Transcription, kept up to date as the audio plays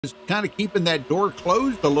is kind of keeping that door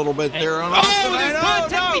closed a little bit there on Austin. There's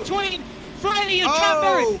contact between Freddie and John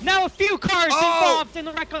Berry. Now a few cars involved in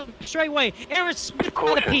the wreck on the straightaway. Aaron Smith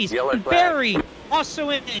got a piece. Berry also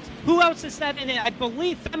in it. Who else is that in it? I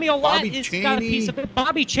believe Femi Olat has got a piece of it.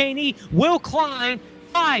 Bobby Chaney, Will Klein.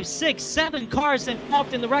 5, 6, 7 cars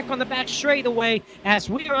involved in the wreck on the back straightaway as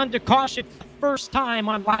we are under caution for the first time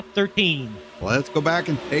on lap 13. Let's go back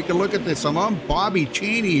and take a look at this. I'm on Bobby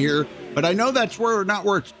Chaney here, but I know that's not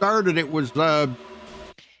where it started. It was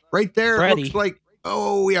right there. Freddie. It looks like,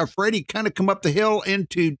 Freddie kind of come up the hill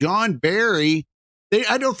into John Berry.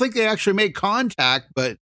 I don't think they actually made contact,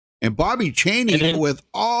 and Bobby Chaney with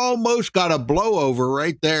almost got a blowover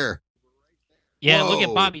right there. Yeah, look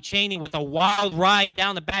at Bobby Chaney with a wild ride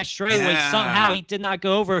down the back straightaway. Yeah. Somehow he did not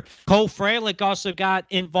go over. Cole Freilich also got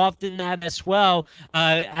involved in that as well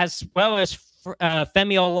as Femi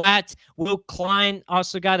Olat. Will Klein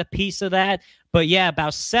also got a piece of that. But yeah,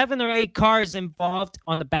 about 7 or 8 cars involved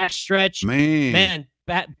on the back stretch. Man,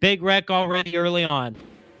 that big wreck already early on.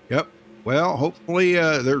 Yep. Well, hopefully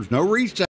there's no reset.